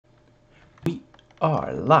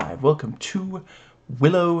are live. Welcome to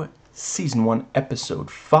Willow Season 1,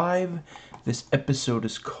 Episode 5. This episode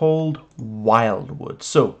is called Wildwood.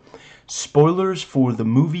 So, spoilers for the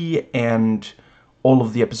movie and all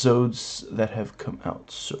of the episodes that have come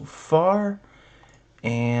out so far.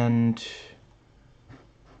 And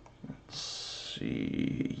let's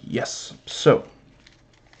see. Yes. So,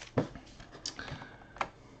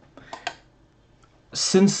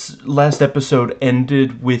 since last episode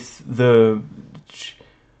ended with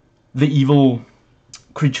the evil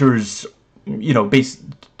creatures,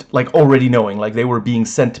 like already knowing, like they were being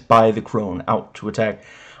sent by the crone out to attack,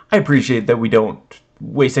 I appreciate that we don't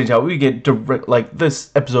waste any time. We get direct, like this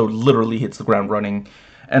episode literally hits the ground running,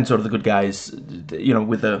 and sort of the good guys,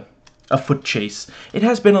 with a foot chase. It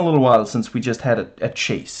has been a little while since we just had a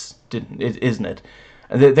chase, isn't it?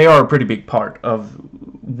 They are a pretty big part of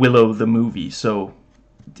Willow the movie, so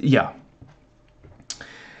yeah.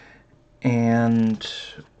 And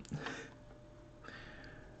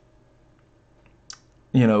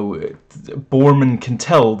Borman can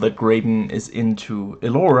tell that Graydon is into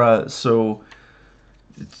Elora, so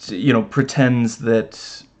pretends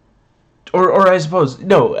that, or I suppose,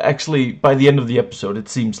 no, actually, by the end of the episode, it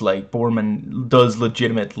seems like Borman does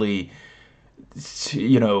legitimately,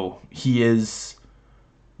 he is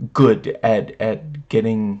good at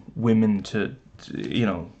getting women to,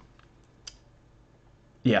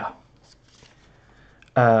 yeah.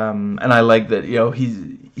 And I like that,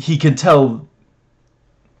 he can tell,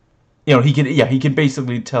 he can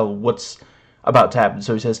basically tell what's about to happen.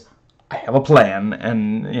 So he says, I have a plan,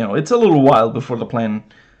 and, it's a little while before the plan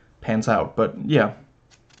pans out, but, yeah.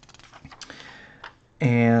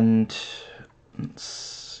 And, let's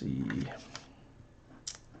see.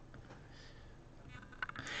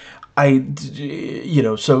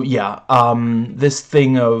 So, yeah, this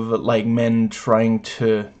thing of, like, men trying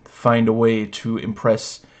to find a way to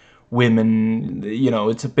impress women,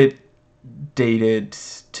 it's a bit dated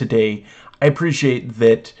today. I appreciate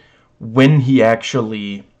that when he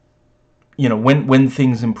actually, when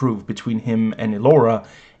things improve between him and Elora,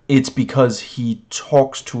 it's because he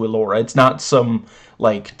talks to Elora. It's not some,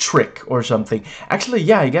 like, trick or something. Actually,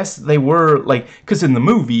 yeah, I guess they were, like, because in the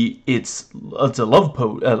movie, it's a love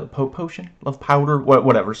potion? Love powder?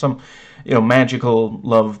 Whatever, some, magical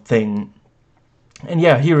love thing. And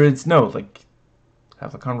yeah, here it's, no, like,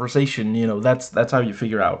 have a conversation, that's how you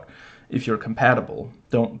figure out if you're compatible.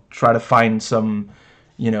 Don't try to find some,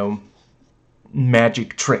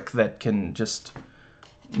 magic trick that can just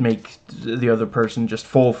make the other person just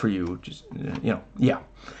fall for you. Just, yeah.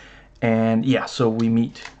 And yeah, so we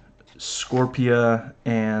meet Scorpia,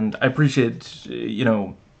 and I appreciate,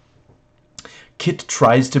 Kit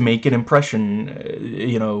tries to make an impression,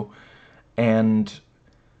 and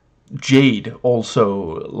Jade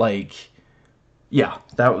also, like, yeah,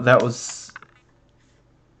 that was,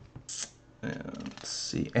 let's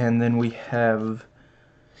see, and then we have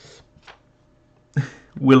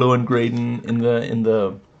Willow and Graydon in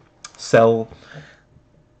the cell,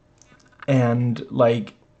 and,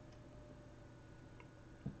 like,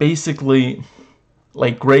 basically,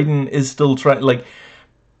 like, Graydon is still trying, like,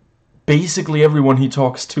 basically everyone he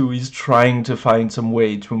talks to, he's trying to find some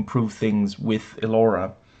way to improve things with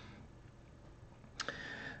Elora.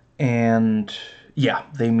 And yeah,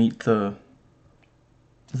 they meet the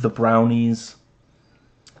brownies.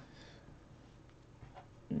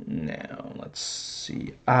 Now, let's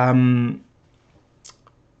see. And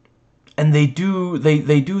they do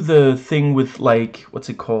the thing with, like, what's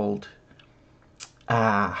it called?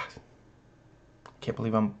 Can't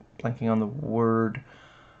believe I'm blanking on the word.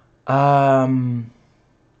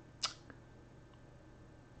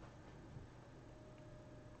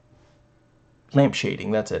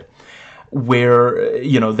 Lampshading, that's it. Where,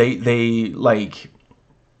 they like,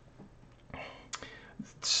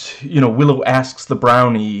 Willow asks the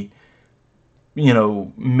brownie,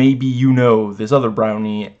 maybe this other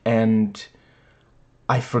brownie, and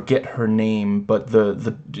I forget her name, but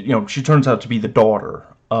the she turns out to be the daughter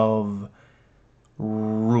of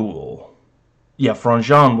Rule. Yeah,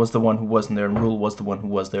 Franjean was the one who wasn't there, and Rule was the one who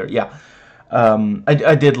was there. Yeah.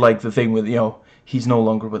 I did like the thing with, he's no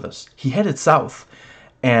longer with us. He headed south,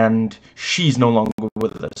 and she's no longer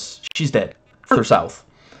with us. She's dead. Further south.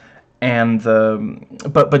 And,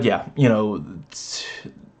 but yeah,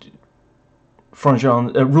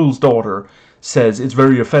 Franjean, Rule's daughter, says it's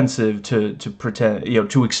very offensive to pretend,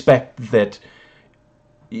 to expect that,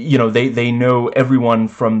 they know everyone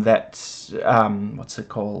from that, what's it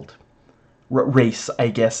called? Race, I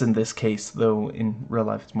guess, in this case, though in real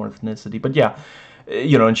life it's more ethnicity. But yeah,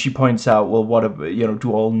 and she points out, well, what,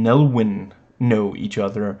 do all Nelwyn know each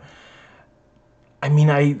other? I mean,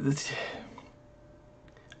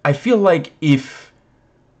 I feel like if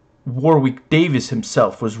Warwick Davis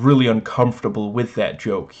himself was really uncomfortable with that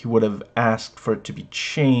joke, he would have asked for it to be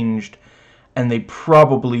changed, and they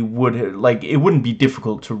probably would have, like, it wouldn't be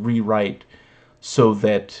difficult to rewrite so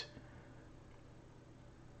that,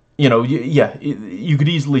 you know, yeah, you could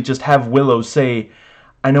easily just have Willow say,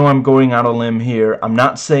 I know I'm going out on a limb here, I'm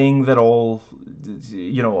not saying that all,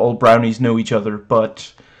 you know, all brownies know each other,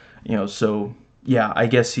 but, you know, so, yeah, I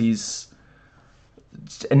guess he's,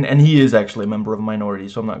 and he is actually a member of a minority,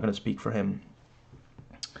 so I'm not going to speak for him.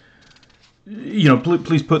 You know,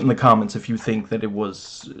 please put in the comments if you think that it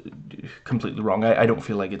was completely wrong. I don't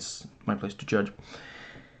feel like it's my place to judge.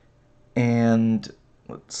 And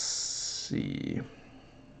let's see.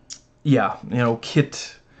 Yeah, you know,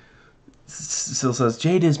 Kit still says,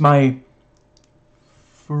 Jade is my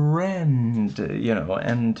friend, you know,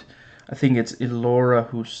 and I think it's Elora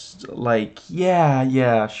who's like,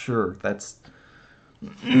 yeah, sure, that's...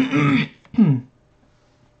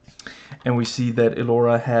 And we see that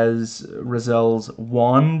Elora has Razel's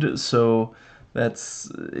wand, so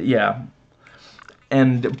that's, yeah.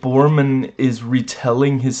 And Borman is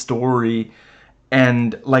retelling his story,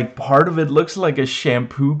 and, like, part of it looks like a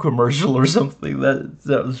shampoo commercial or something.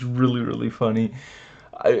 That was really, really funny.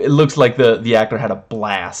 It looks like the actor had a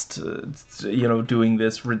blast, you know, doing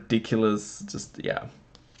this ridiculous, just, yeah.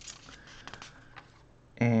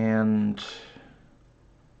 And...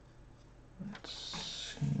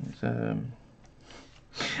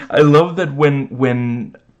 I love that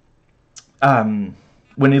when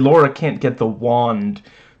Elora can't get the wand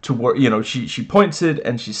to work, you know, she points it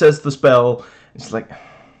and she says the spell. It's like,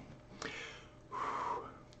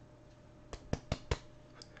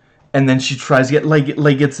 and then she tries to get like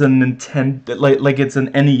it's a Nintendo, like it's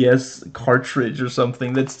an NES cartridge or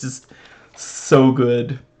something. That's just so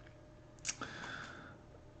good.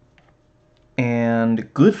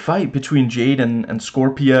 And good fight between Jade and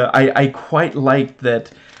Scorpia. I quite like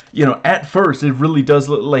that, you know, at first it really does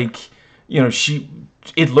look like, you know,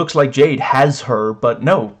 it looks like Jade has her, but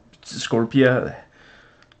no, Scorpia,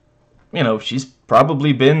 you know, she's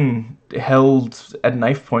probably been held at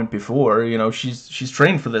knife point before, you know, she's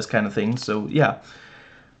trained for this kind of thing, so yeah.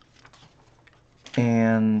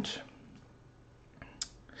 And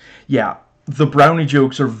yeah, the brownie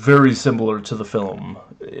jokes are very similar to the film.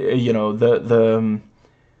 You know, the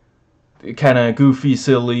kind of goofy,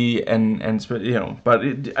 silly, and you know, but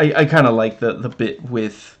I kind of like the bit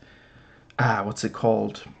with what's it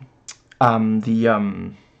called?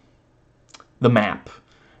 The map.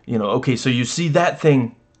 You know, okay, so you see that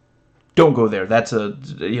thing, don't go there. That's a,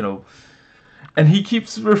 you know, and he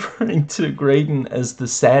keeps referring to Graydon as the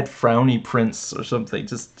sad frowny prince or something.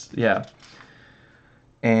 Just, yeah.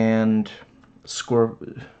 And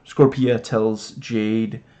Scorpia tells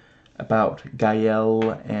Jade about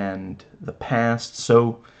Gael and the past.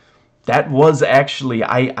 So that was actually,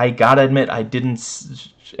 I gotta admit, I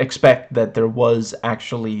didn't expect that there was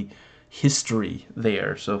actually history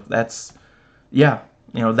there. So that's, yeah,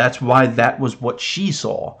 you know, that's why that was what she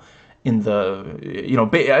saw in the, you know,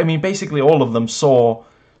 I mean, basically all of them saw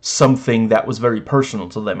something that was very personal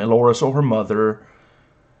to them. Elora saw her mother.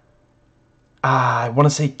 I want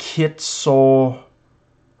to say Kit saw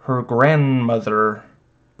her grandmother,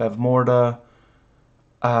 Bevmorda.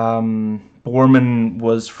 Borman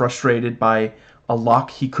was frustrated by a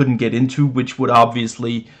lock he couldn't get into, which would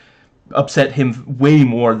obviously upset him way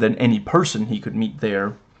more than any person he could meet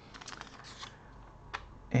there.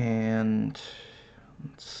 And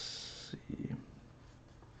let's see.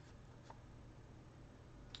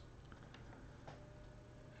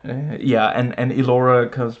 Yeah, and Elora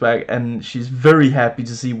comes back, and she's very happy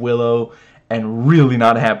to see Willow, and really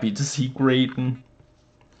not happy to see Graydon.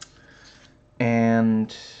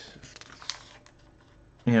 And,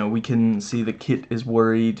 you know, we can see that Kit is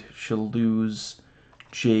worried she'll lose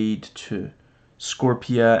Jade to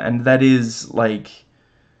Scorpia, and that is, like,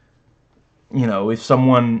 you know, if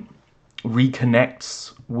someone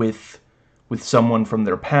reconnects with someone from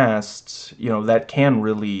their past, you know, that can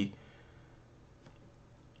really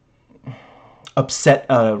upset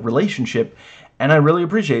a relationship. And I really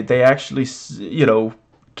appreciate they actually, you know,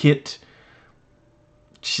 Kit,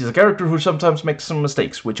 she's a character who sometimes makes some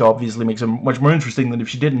mistakes, which obviously makes her much more interesting than if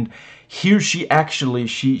she didn't. Here she actually,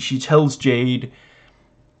 she tells Jade,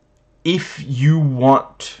 if you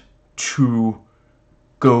want to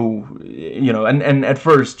go, you know, and at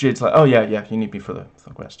first Jade's like, oh yeah, you need me for the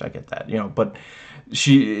quest, I get that, you know, but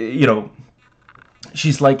she, you know,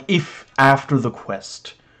 she's like, if after the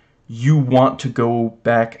quest you want to go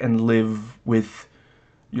back and live with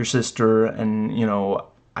your sister, and, you know,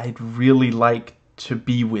 I'd really like to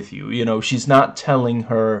be with you. You know, she's not telling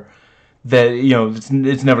her that, you know, it's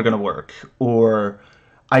never gonna work, or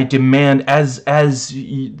I demand, as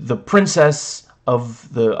the princess of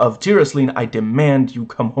Tiraslene, I demand you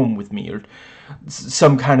come home with me, or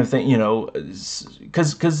some kind of thing, you know,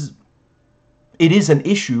 because it is an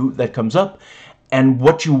issue that comes up, and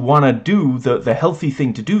what you want to do, the healthy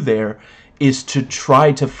thing to do there, is to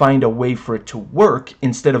try to find a way for it to work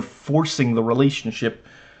instead of forcing the relationship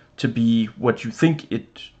to be what you think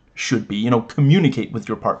it should be. You know, communicate with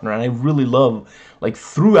your partner. And I really love, like,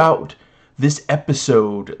 throughout this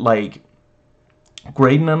episode, like,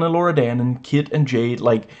 Graydon and Elora Dan and Kit and Jade,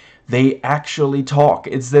 like, they actually talk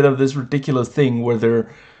instead of this ridiculous thing where they're,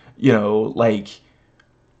 you know, like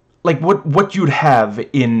what you'd have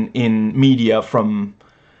in media from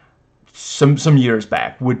some years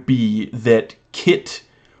back would be that Kit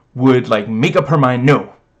would, like, make up her mind,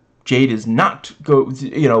 no, Jade is not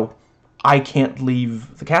you know, I can't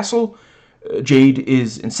leave the castle. Jade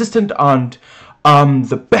is insistent on,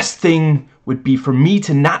 the best thing would be for me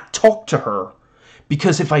to not talk to her,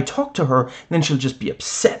 because if I talk to her, then she'll just be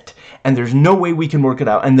upset, and there's no way we can work it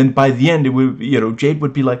out. And then by the end, it would, you know, Jade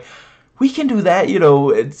would be like, we can do that, you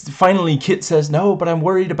know. Finally, Kit says, no, but I'm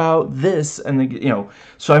worried about this, and, you know,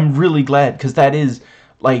 so I'm really glad, because that is,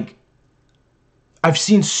 like, I've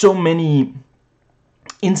seen so many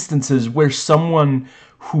instances where someone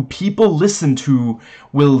who people listen to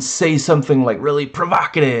will say something, like, really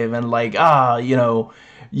provocative, and, like, you know,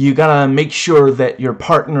 you gotta make sure that your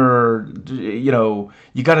partner, you know,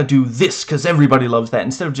 you gotta do this because everybody loves that,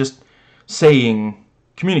 instead of just saying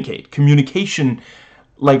communication,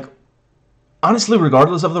 like, honestly,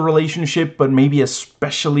 regardless of the relationship, but maybe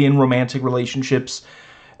especially in romantic relationships,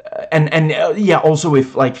 and yeah, also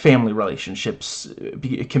if, like, family relationships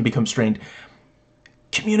can become strained.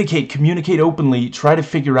 Communicate openly. Try to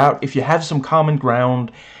figure out if you have some common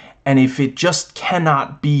ground, and if it just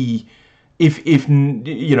cannot be, if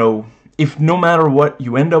you know, if no matter what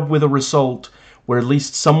you end up with a result where at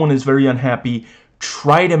least someone is very unhappy,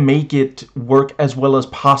 try to make it work as well as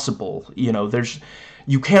possible. You know,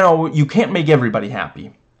 you can't make everybody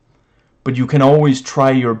happy, but you can always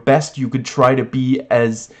try your best. You could try to be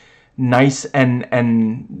as nice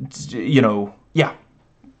and you know, yeah,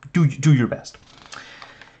 do your best.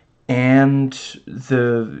 And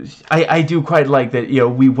I do quite like that, you know,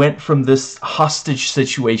 we went from this hostage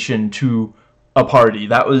situation to a party.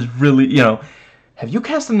 That was really, you know, have you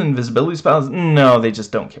cast an invisibility spell? No, they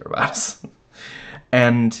just don't care about us.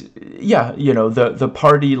 And yeah, you know, the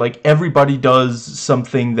party, like, everybody does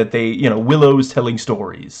something that they, you know, Willow's telling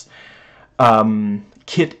stories.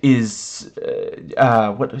 Kit is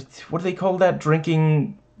what do they call that?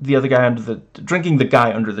 Drinking the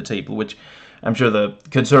guy under the table, which I'm sure the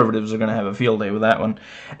conservatives are going to have a field day with that one.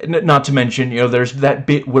 Not to mention, you know, there's that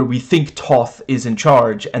bit where we think Toth is in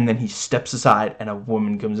charge, and then he steps aside, and a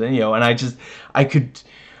woman comes in, you know, and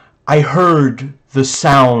I heard the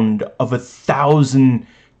sound of 1,000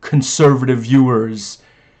 conservative viewers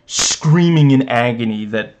screaming in agony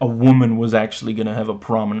that a woman was actually going to have a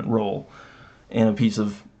prominent role in a piece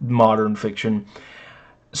of modern fiction.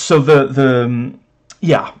 So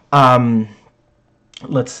yeah,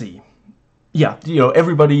 let's see. Yeah, you know,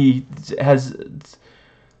 everybody has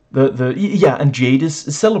yeah, and Jade is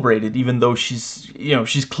celebrated, even though she's, you know,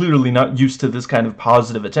 she's clearly not used to this kind of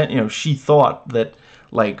positive attention. You know, she thought that,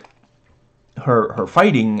 like, her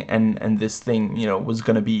fighting and this thing, you know, was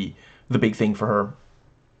gonna be the big thing for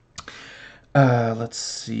her. Let's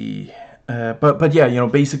see. But yeah, you know,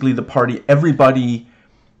 basically the party, everybody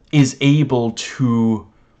is able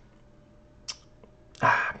to,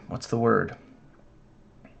 what's the word?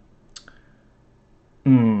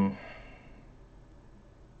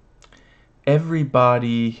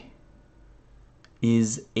 Everybody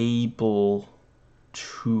is able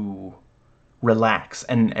to relax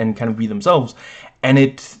and kind of be themselves, and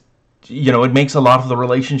it, you know, it makes a lot of the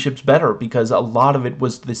relationships better, because a lot of it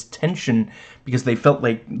was this tension because they felt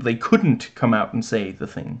like they couldn't come out and say the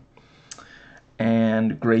thing.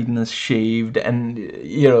 And Graydon is shaved, and,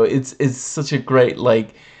 you know, it's such a great,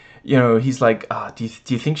 like, you know, he's like, do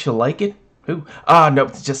you think she'll like it? Who? No,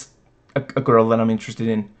 it's just a girl that I'm interested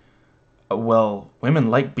in. Well, women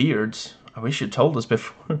like beards. I wish you'd told us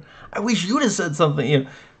before. I wish you'd have said something. You know,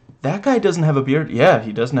 that guy doesn't have a beard. Yeah,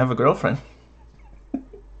 he doesn't have a girlfriend.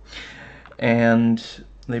 And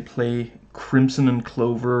they play Crimson and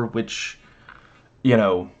Clover, which, you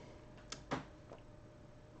know,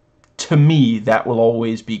 to me, that will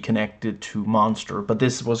always be connected to Monster. But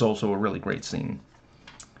this was also a really great scene.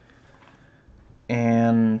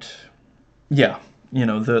 And yeah, you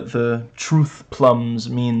know, the truth plums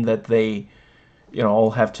mean that they, you know,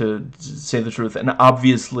 all have to say the truth. And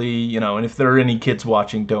obviously, you know, and if there are any kids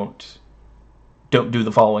watching, don't do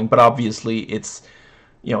the following. But obviously, it's,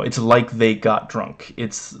 you know, it's like they got drunk.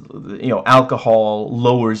 It's, you know, alcohol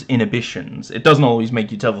lowers inhibitions. It doesn't always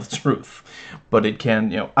make you tell the truth, but it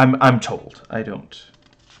can, you know, I'm told. I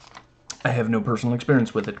have no personal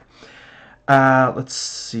experience with it. Let's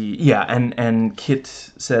see. Yeah, and Kit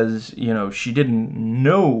says, you know, she didn't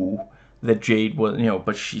know that Jade was, you know,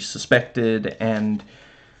 but she suspected, and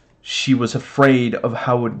she was afraid of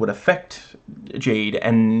how it would affect Jade.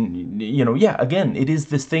 And, you know, yeah, again, it is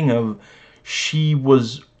this thing of she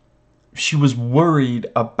was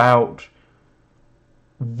worried about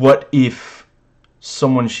what if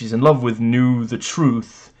someone she's in love with knew the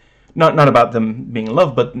truth, not about them being in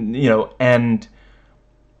love, but, you know, and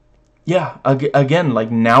yeah, again,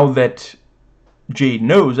 like, now that Jade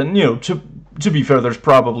knows, and, you know, to be fair, there's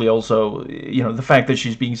probably also, you know, the fact that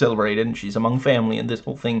she's being celebrated and she's among family and this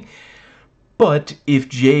whole thing. But if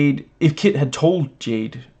Kit had told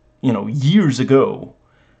Jade, you know, years ago,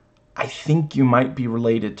 I think you might be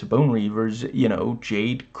related to Bone Reavers. You know,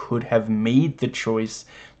 Jade could have made the choice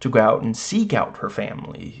to go out and seek out her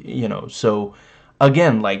family, you know. So,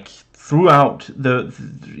 again, like, throughout you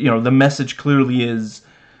know, the message clearly is,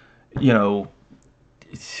 you know,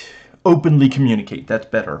 openly communicate. That's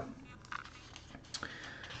better.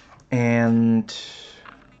 And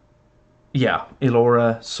yeah,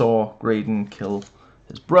 Elora saw Graydon kill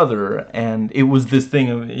his brother, and it was this thing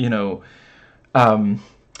of, you know,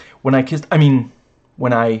 when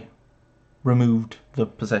I removed the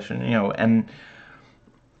possession, you know, and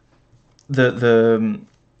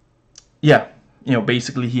yeah, you know,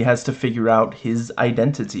 basically he has to figure out his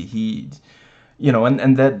identity. He, you know,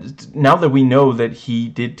 and that, now that we know that he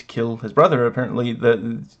did kill his brother, apparently,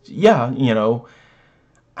 yeah, you know,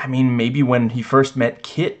 I mean, maybe when he first met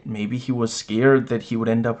Kit, maybe he was scared that he would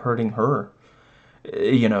end up hurting her.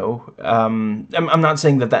 You know, I'm not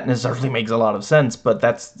saying that necessarily makes a lot of sense, but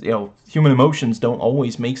that's, you know, human emotions don't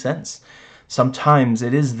always make sense. Sometimes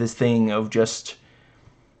it is this thing of just,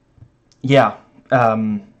 yeah,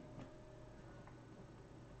 you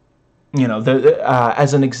know,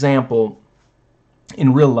 as an example,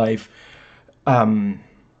 in real life,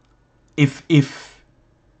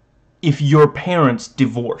 if your parents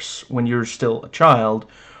divorce when you're still a child,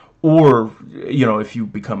 or, you know, if you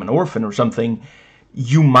become an orphan or something,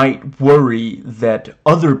 you might worry that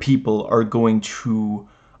other people are going to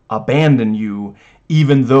abandon you,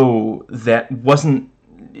 even though that wasn't,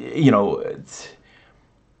 you know,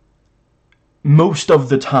 most of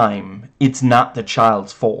the time, it's not the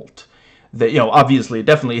child's fault. That, you know, obviously, it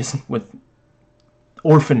definitely isn't with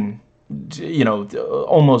orphan, you know,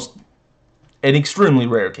 almost in extremely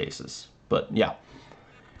rare cases, but yeah.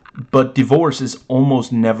 But divorce is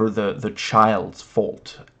almost never the child's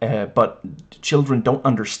fault. But children don't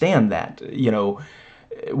understand that. You know,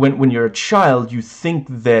 when you're a child, you think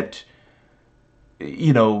that,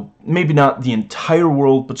 you know, maybe not the entire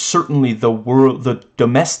world, but certainly the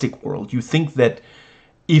domestic world. You think that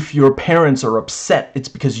if your parents are upset, it's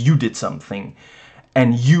because you did something,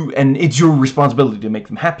 and it's your responsibility to make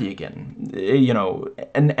them happy again. You know,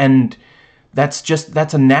 and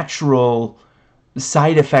that's a natural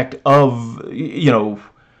side effect of, you know,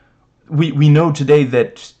 we know today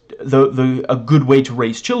that a good way to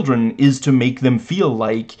raise children is to make them feel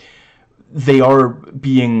like they are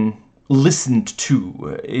being listened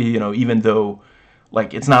to, you know, even though,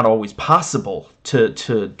 like, it's not always possible to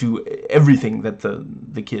do everything that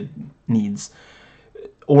the kid needs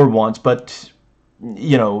or wants. But,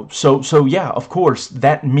 you know, so yeah, of course,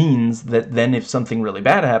 that means that then if something really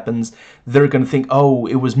bad happens, they're gonna think, oh,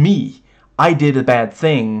 it was me, I did a bad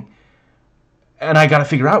thing, and I gotta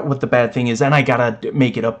figure out what the bad thing is, and I gotta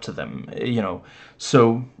make it up to them, you know.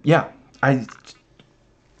 So yeah,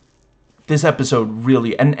 this episode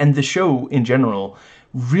really, and the show in general,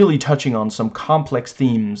 really touching on some complex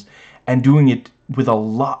themes and doing it with a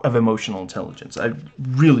lot of emotional intelligence. I'm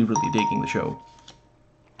really digging the show.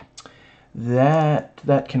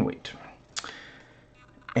 That can wait.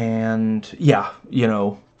 And yeah, you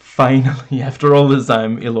know, finally, after all this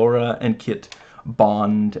time, Elora and Kit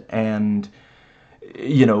bond, and,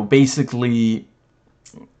 you know, basically,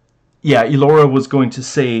 yeah, Elora was going to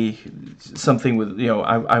say something with, you know,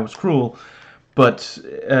 I was cruel, but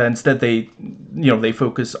instead they, you know, they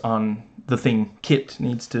focus on the thing Kit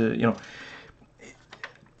needs to, you know.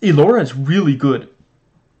 Elora is really good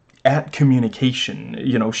at communication.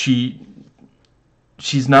 You know, she's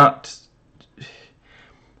not,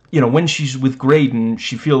 you know, when she's with Graydon,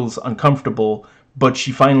 she feels uncomfortable, but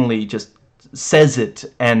she finally just says it,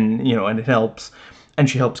 and, you know, and it helps, and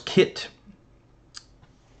she helps Kit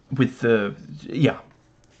with the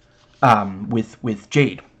with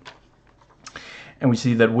Jade. And we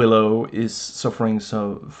see that Willow is suffering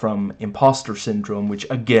from imposter syndrome, which,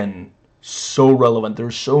 again, so relevant.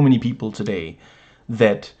 There's so many people today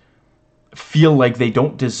that feel like they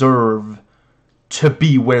don't deserve to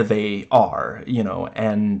be where they are, you know,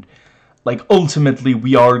 and, like, ultimately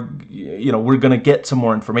we are, you know, we're gonna get some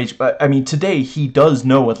more information. But, I mean, today he does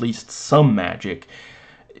know at least some magic,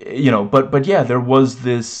 you know, but yeah, there was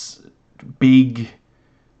this big...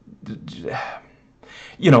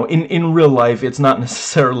 You know, in real life, it's not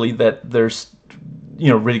necessarily that there's, you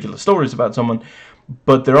know, ridiculous stories about someone,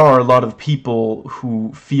 but there are a lot of people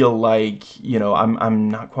who feel like, you know, I'm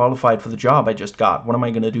not qualified for the job I just got. What am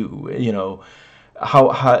I gonna do? You know,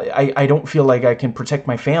 I don't feel like I can protect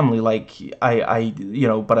my family. Like you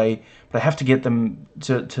know, but I have to get them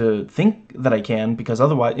to think that I can, because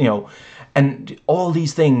otherwise, you know, and all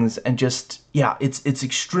these things, and just, yeah, it's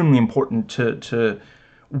extremely important to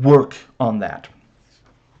work on that.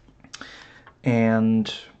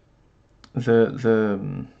 And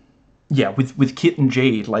yeah, with Kit and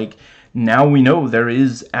Jade, like, now we know there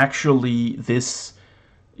is actually this,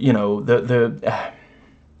 you know,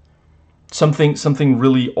 something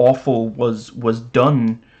really awful was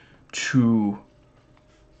done to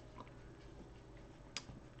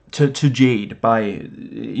Jade by,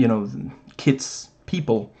 you know, Kit's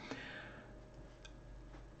people.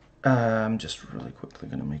 I'm just really quickly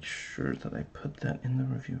gonna make sure that I put that in the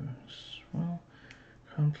review as well.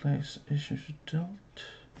 Complex issues dealt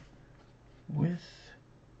with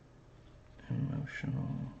emotional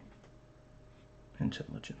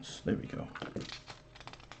intelligence. There we go.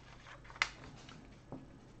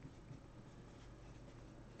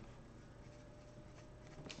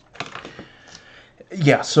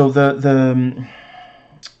 Yeah, so the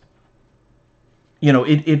you know,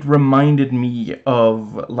 it reminded me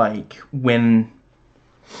of, like, when,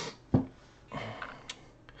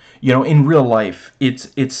 you know, in real life,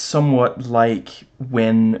 it's somewhat like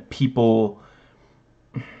when people,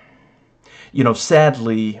 you know,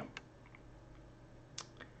 sadly,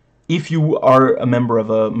 if you are a member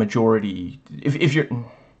of a majority, if you're,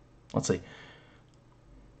 let's say,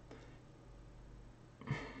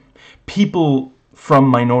 people from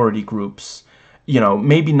minority groups, you know,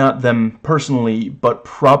 maybe not them personally, but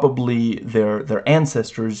probably their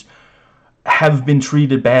ancestors have been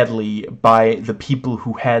treated badly by the people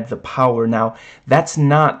who had the power. Now, that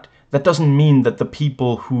doesn't mean that the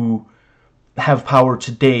people who have power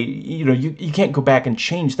today, you know, you can't go back and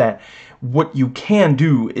change that. What you can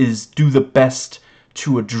do is do the best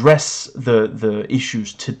to address the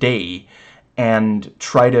issues today, and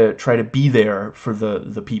try to be there for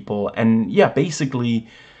the people. And yeah, basically,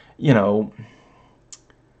 you know,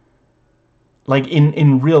 like,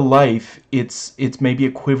 in real life, it's maybe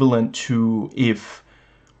equivalent to if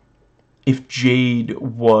Jade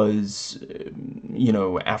was, you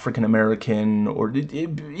know, African American, or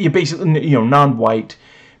basically, you know, non-white,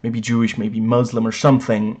 maybe Jewish, maybe Muslim or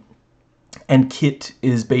something, and Kit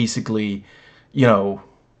is basically, you know,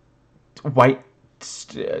 white,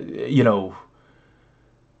 you know,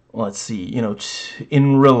 let's see, you know,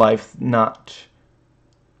 in real life,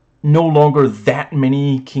 no longer that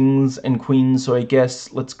many kings and queens, so I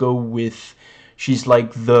guess let's go with, she's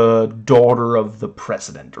like the daughter of the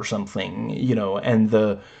president or something, you know, and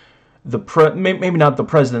maybe not the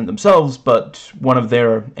president themselves, but one of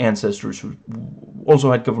their ancestors who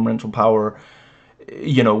also had governmental power,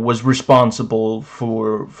 you know, was responsible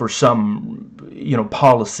for some, you know,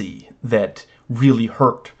 policy that really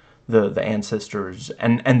hurt the ancestors,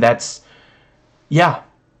 and that's, yeah,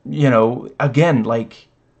 you know, again, like,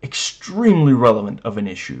 extremely relevant of an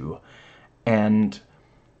issue. And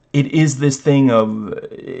it is this thing of,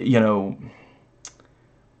 you know,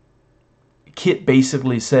 Kit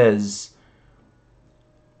basically says,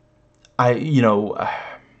 you know,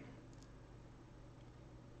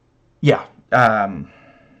 yeah,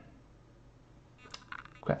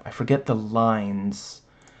 crap, I forget the lines.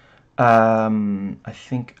 I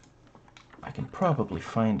think I can probably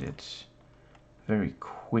find it very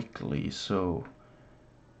quickly, so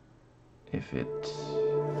if it,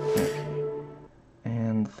 okay,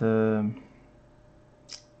 and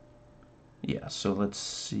yeah, so let's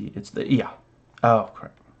see, it's the, yeah, oh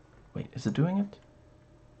crap, wait, is it doing it?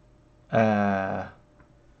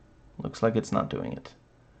 Looks like it's not doing it.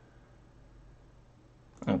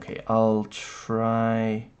 Okay, I'll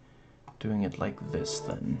try doing it like this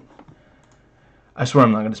then. I swear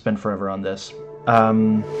I'm not going to spend forever on this.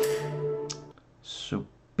 So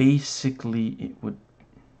basically it would,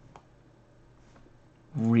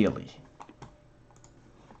 really,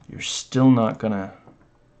 you're still not gonna,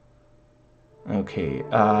 Okay,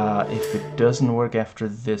 if it doesn't work after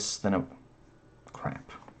this, then crap.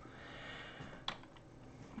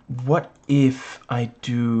 What if I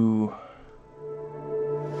do...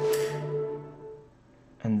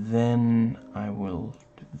 And then I will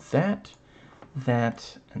do that,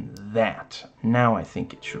 that, and that. Now I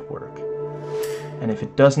think it should work. And if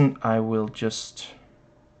it doesn't, I will just...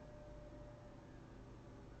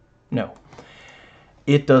 No.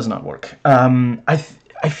 It does not work.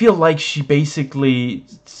 I feel like she basically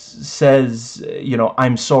says, you know,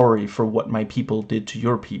 I'm sorry for what my people did to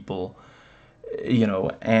your people, you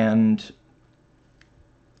know, and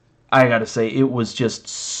I gotta say, it was just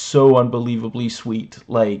so unbelievably sweet.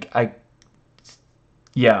 Like,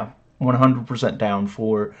 yeah, 100% down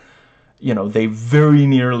for, you know, they very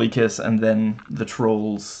nearly kiss, and then the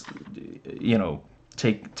trolls, you know,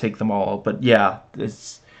 take them all. But yeah,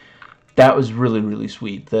 that was really, really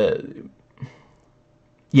sweet.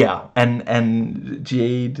 Yeah, and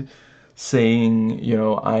Jade saying, you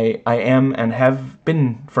know, I am and have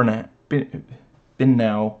been been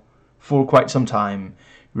now for quite some time,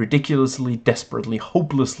 ridiculously, desperately,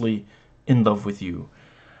 hopelessly in love with you.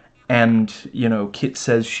 And, you know, Kit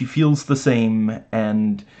says she feels the same,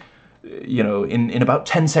 and, you know, in about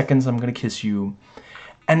 10 seconds I'm gonna kiss you.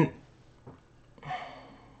 And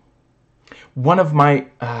one of my...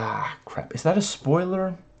 crap, is that a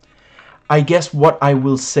spoiler? I guess what I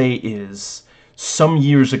will say is, some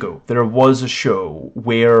years ago, there was a show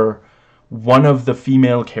where one of the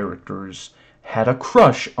female characters had a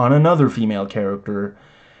crush on another female character,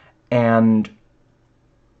 and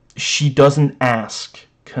she doesn't ask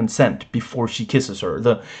consent before she kisses her.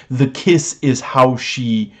 The kiss is how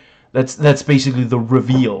she... That's basically the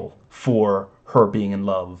reveal for her being in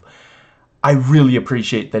love. I really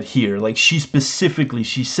appreciate that here. Like, she specifically,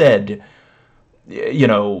 she said, you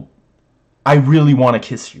know, I really want to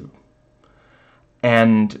kiss you.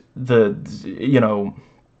 And you know,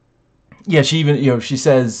 yeah, she even, you know, she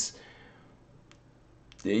says,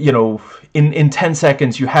 you know, in 10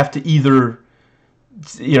 seconds you have to either,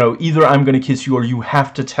 you know, either I'm going to kiss you or you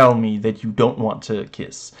have to tell me that you don't want to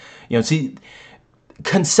kiss. You know, see,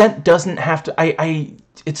 consent doesn't have to,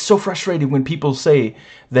 it's so frustrating when people say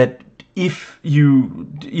that if you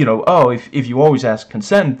know, oh, if you always ask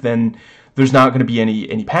consent, then there's not going to be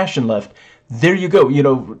any passion left. There you go. You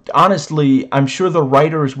know, honestly, I'm sure the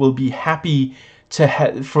writers will be happy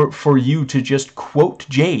to for you to just quote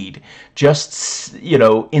Jade, just, you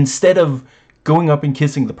know, instead of going up and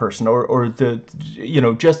kissing the person, or the, you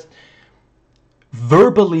know, just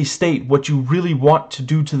verbally state what you really want to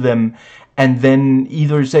do to them, and then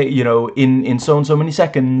either say, you know, in so and so many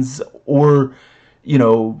seconds, or, you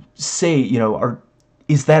know, say, you know,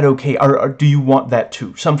 is that okay? Or do you want that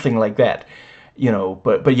too? Something like that, you know.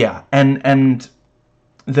 But yeah, and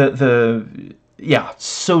yeah,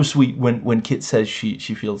 so sweet when Kit says she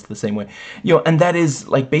feels the same way, you know, and that is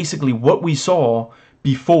like basically what we saw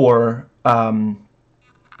before.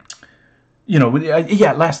 You know,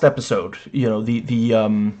 yeah, last episode, you know,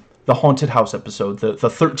 the haunted house episode, the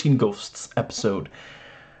 13 ghosts episode.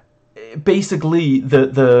 Basically,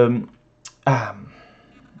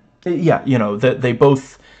 yeah, you know, they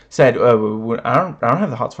both said, I don't have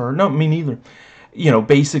the hots for her. No, me neither. You know,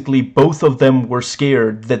 basically both of them were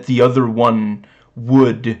scared that the other one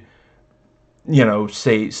would, you know,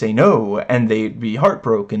 say no, and they'd be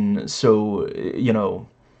heartbroken. So, you know,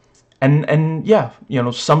 and yeah, you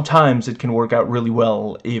know, sometimes it can work out really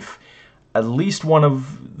well if at least one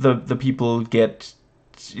of the people get,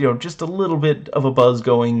 you know, just a little bit of a buzz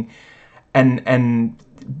going, and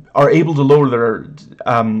are able to lower their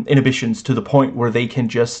inhibitions to the point where they can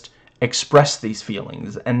just express these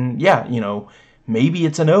feelings. And yeah, you know, maybe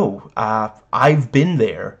it's a no. I've been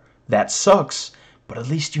there. That sucks, but at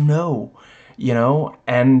least you know,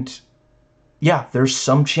 and yeah, there's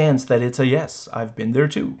some chance that it's a yes. I've been there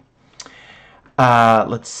too.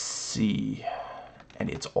 Let's see, and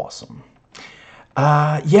it's awesome.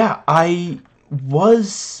 Yeah, I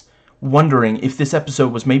was wondering if this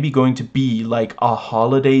episode was maybe going to be like a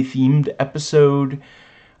holiday-themed episode.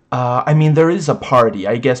 I mean, there is a party.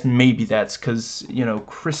 I guess maybe that's because, you know,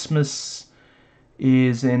 Christmas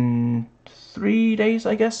is in 3 days,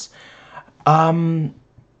 I guess. But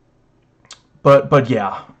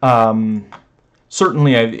yeah,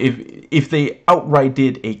 certainly if they outright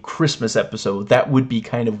did a Christmas episode, that would be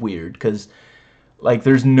kind of weird, because, like,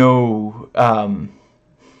 there's no,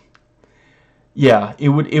 yeah, it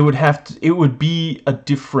would be a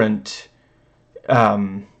different,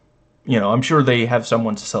 you know, I'm sure they have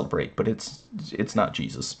someone to celebrate, but it's not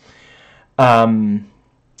Jesus. Let's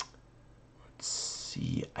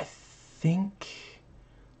see, I think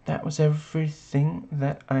that was was everything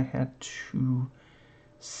that I had to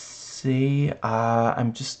say.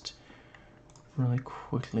 I'm just really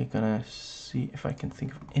quickly gonna see if I can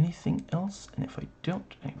think of anything else, and if I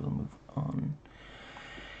don't, I will move on.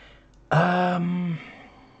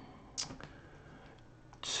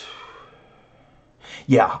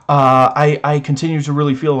 Yeah, I continue to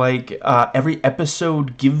really feel like every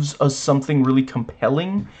episode gives us something really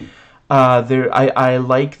compelling. I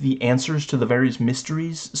like the answers to the various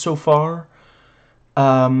mysteries so far.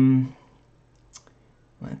 Let's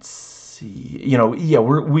see. You know, yeah,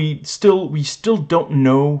 we still don't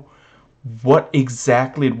know what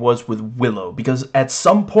exactly it was with Willow, because at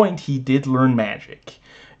some point he did learn magic.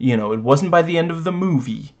 You know, it wasn't by the end of the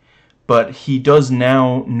movie, but he does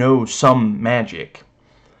now know some magic.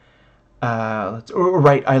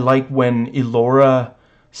 Right, I like when Elora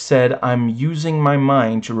said, "I'm using my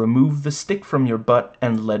mind to remove the stick from your butt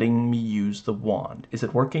and letting me use the wand." Is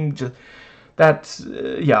it working? Just that,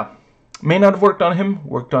 yeah. May not have worked on him,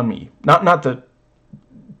 worked on me. Not the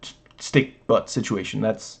stick butt situation.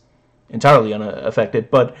 That's entirely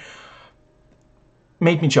unaffected, but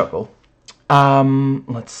made me chuckle.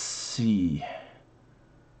 Let's see.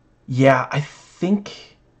 Yeah, I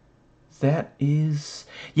think that is...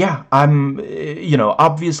 Yeah, you know,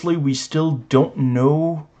 obviously we still don't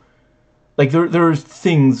know... Like, there are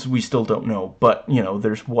things we still don't know, but, you know,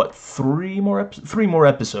 there's, what, three more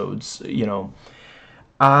episodes, you know.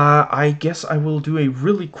 I guess I will do a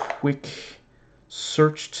really quick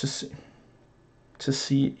search to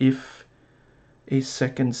see if a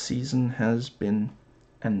second season has been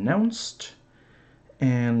announced,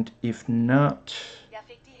 and if not...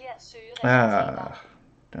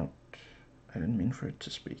 don't... I didn't mean for it to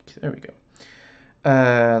speak. There we go.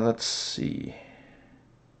 Let's see.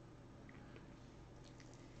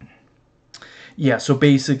 Yeah, so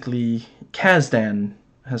basically, Kazdan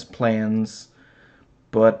has plans,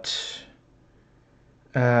 but...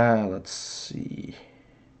 let's see.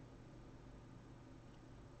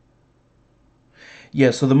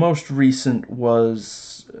 Yeah, so the most recent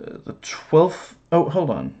was the 12th... Oh, hold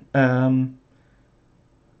on.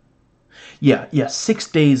 Yeah, 6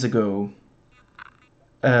 days ago,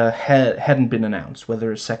 hadn't been announced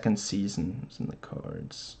whether a second season was in the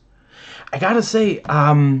cards. I gotta say,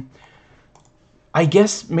 I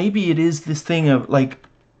guess maybe it is this thing of, like,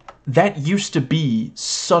 that used to be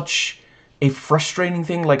such a frustrating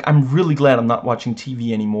thing. Like, I'm really glad I'm not watching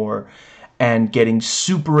TV anymore and getting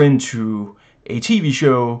super into a TV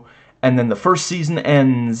show, and then the first season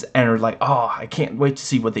ends, and are like, oh, I can't wait to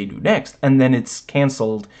see what they do next, and then it's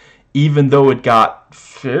canceled, even though it got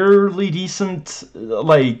fairly decent,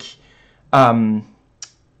 like,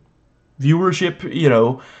 viewership, you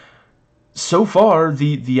know. So far,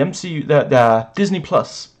 the MCU, the Disney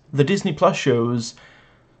Plus shows,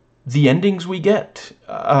 the endings we get,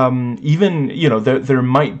 even, you know, there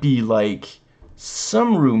might be, like,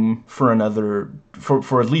 some room for another,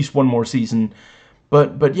 for at least one more season,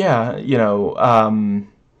 but yeah, you know,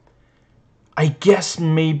 I guess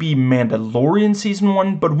maybe Mandalorian season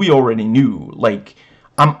 1, but we already knew, like,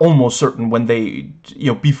 I'm almost certain when they, you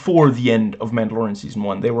know, before the end of Mandalorian season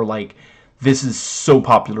 1, they were like, this is so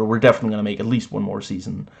popular, we're definitely going to make at least one more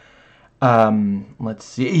season. Let's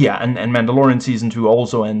see, yeah, and Mandalorian season 2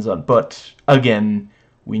 also ends on, but again,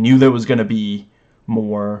 we knew there was going to be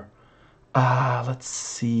more. Let's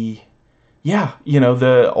see. Yeah, you know,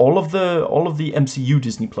 all of the MCU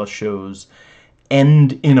Disney Plus shows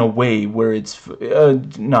end in a way where it's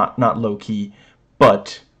not low key,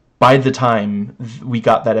 but by the time we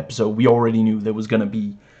got that episode, we already knew there was going to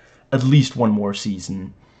be at least one more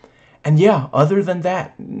season. And yeah, other than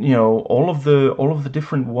that, you know, all of the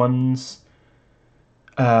different ones.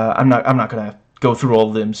 I'm not gonna go through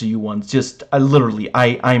all the MCU ones. Just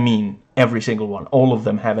I mean every single one. All of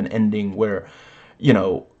them have an ending where, you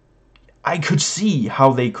know, I could see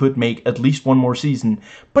how they could make at least one more season.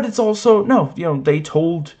 But it's also, no, you know, they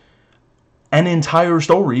told an entire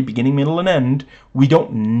story, beginning, middle, and end. We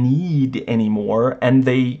don't need any more, and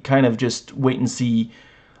they kind of just wait and see.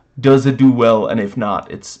 Does it do well? And if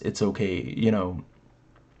not, it's okay, you know.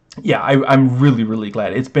 Yeah, I'm really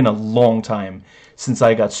glad. It's been a long time since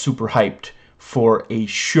I got super hyped for a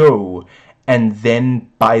show, and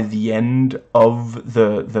then by the end of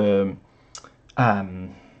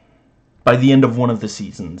by the end of one of the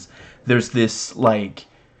seasons, there's this, like,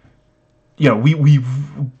 you know, we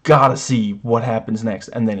gotta see what happens next,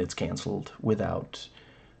 and then it's canceled without,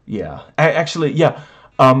 yeah. Actually, yeah,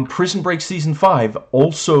 Prison Break Season 5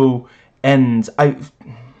 also ends... I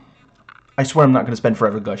swear I'm not going to spend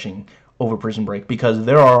forever gushing over Prison Break, because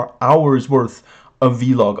there are hours worth a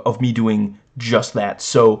vlog of me doing just that.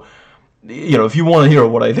 So, you know, if you want to hear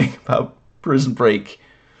what I think about Prison Break,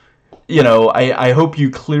 you know, I hope you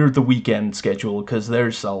cleared the weekend schedule, because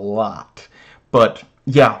there's a lot. But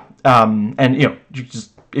yeah, and you know, you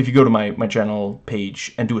just, if you go to my channel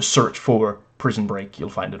page and do a search for Prison Break, you'll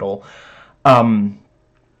find it all.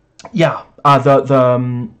 Yeah,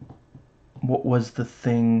 what was the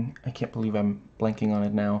thing? I can't believe I'm blanking on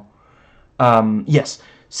it now. Yes,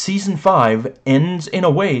 Season 5 ends in a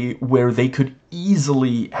way where they could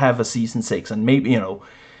easily have a Season 6, and maybe, you know,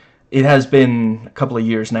 it has been a couple of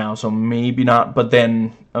years now, so maybe not, but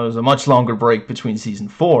then it was a much longer break between Season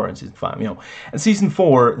 4 and Season 5, you know. And Season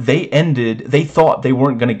 4, they thought they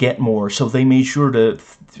weren't going to get more, so they made sure to,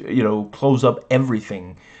 you know, close up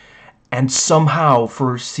everything. And somehow,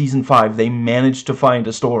 for Season 5, they managed to find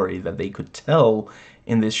a story that they could tell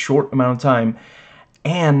in this short amount of time.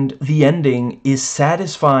 And the ending is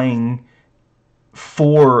satisfying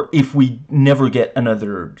for if we never get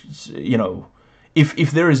another, you know,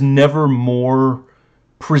 if there is never more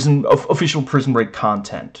official Prison Break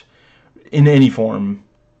content in any form,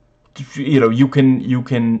 you know, you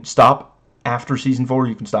can stop after Season 4,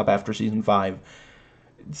 you can stop after Season 5.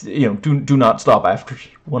 You know, do not stop after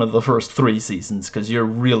one of the first 3 seasons, because you're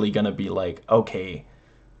really gonna be like, okay,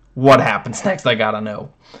 what happens next? I gotta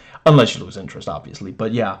know. Unless you lose interest, obviously.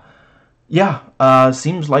 But yeah,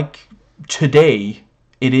 seems like today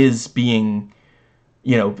it is being,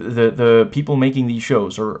 you know, the people making these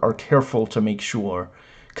shows are careful to make sure,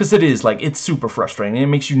 because it is, like, it's super frustrating. It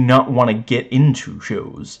makes you not want to get into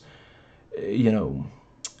shows, you know.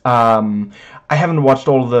 I haven't watched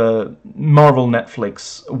all the Marvel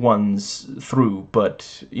Netflix ones through,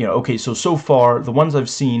 but, you know, okay, so far, the ones I've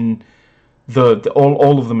seen,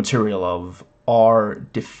 all of the material of are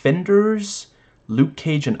Defenders, Luke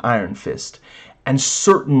Cage, and Iron Fist. And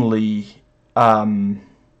certainly,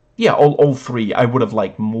 yeah, all 3 I would have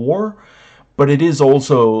liked more, but it is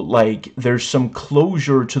also, like, there's some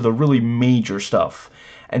closure to the really major stuff.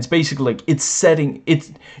 And it's basically, like,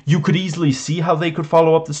 you could easily see how they could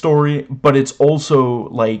follow up the story, but it's also,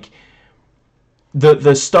 like,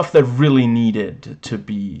 the stuff that really needed to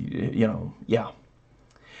be, you know, yeah.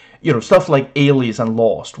 You know, stuff like Alias and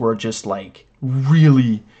Lost were just, like,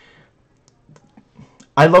 really...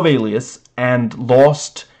 I love Alias, and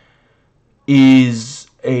Lost is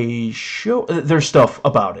a show... There's stuff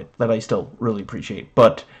about it that I still really appreciate,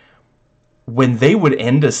 but when they would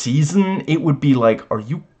end a season, it would be like, are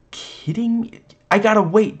you kidding? I gotta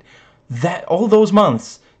wait all those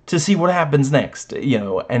months to see what happens next, you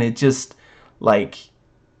know, and it just, like,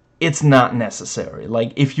 it's not necessary.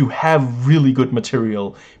 Like, if you have really good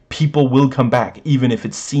material, people will come back, even if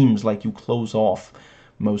it seems like you close off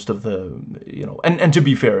most of the, you know, and to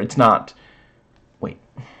be fair, it's not, wait,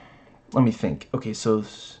 let me think. Okay, so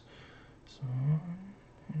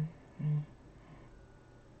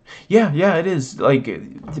yeah, it is,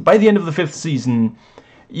 like, by the end of the 5th season,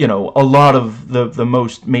 you know, a lot of the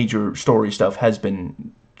most major story stuff has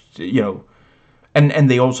been, you know, and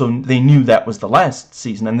they knew that was the last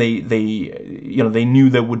season, and they you know, they knew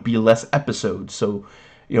there would be less episodes, so,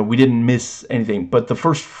 you know, we didn't miss anything. But the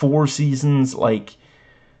first 4 seasons, like,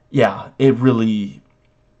 yeah, it really,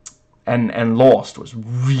 and Lost was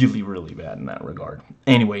really, really bad in that regard.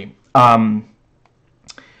 Anyway,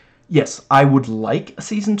 yes, I would like a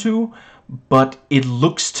Season 2, but it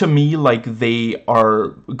looks to me like they are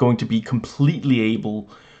going to be completely able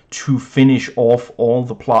to finish off all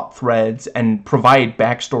the plot threads and provide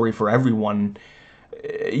backstory for everyone,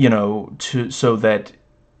 you know, so that,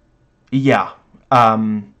 yeah,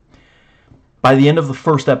 by the end of the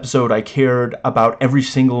first episode, I cared about every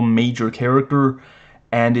single major character,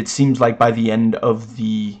 and it seems like by the end of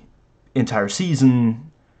the entire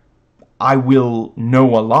season, I will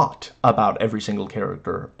know a lot about every single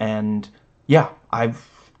character, and yeah, I've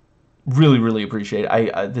really, really appreciate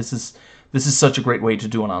it. This is such a great way to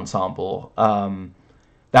do an ensemble.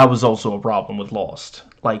 That was also a problem with Lost.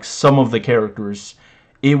 Like, some of the characters,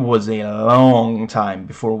 it was a long time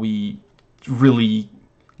before we really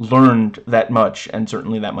learned that much, and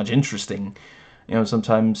certainly that much interesting. You know,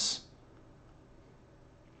 sometimes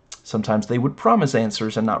they would promise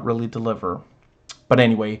answers and not really deliver. But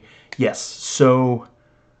anyway, yes, so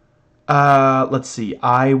let's see,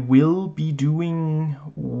 I will be doing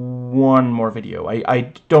one more video.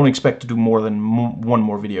 I don't expect to do more than one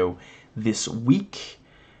more video this week,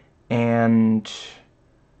 and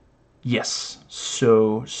yes,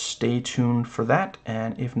 so stay tuned for that,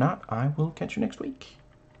 and if not, I will catch you next week.